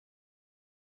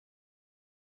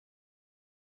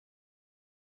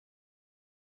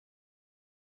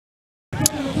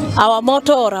Our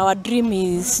motto or our dream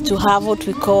is to have what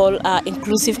we call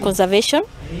inclusive conservation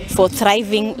for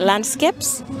thriving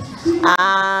landscapes,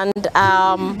 and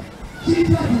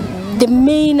the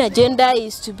main agenda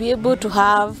is to be able to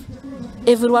have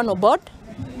everyone on board.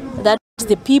 That's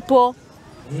the people,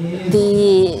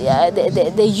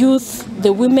 the youth,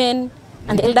 the women,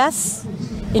 and the elders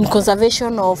in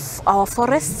conservation of our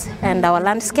forests and our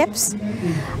landscapes.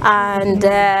 And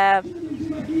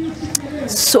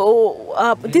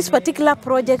so this particular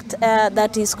project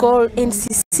that is called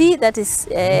NCC, that is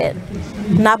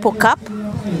Napo Cup,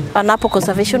 Napo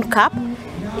Conservation Cup,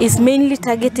 is mainly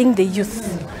targeting the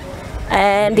youth.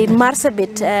 And in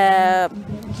Marsabit,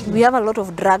 we have a lot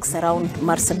of drugs around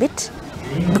Marsabit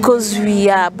because we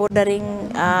are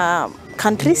bordering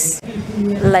countries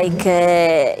like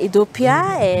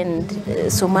Ethiopia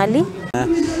and Somali.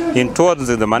 In towards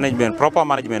the management, proper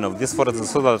management of this forest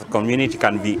so that the community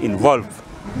can be involved.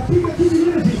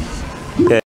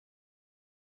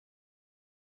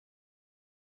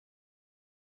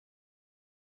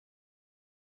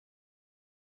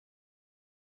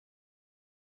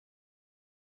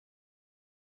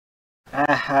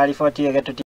 Ripoti yetu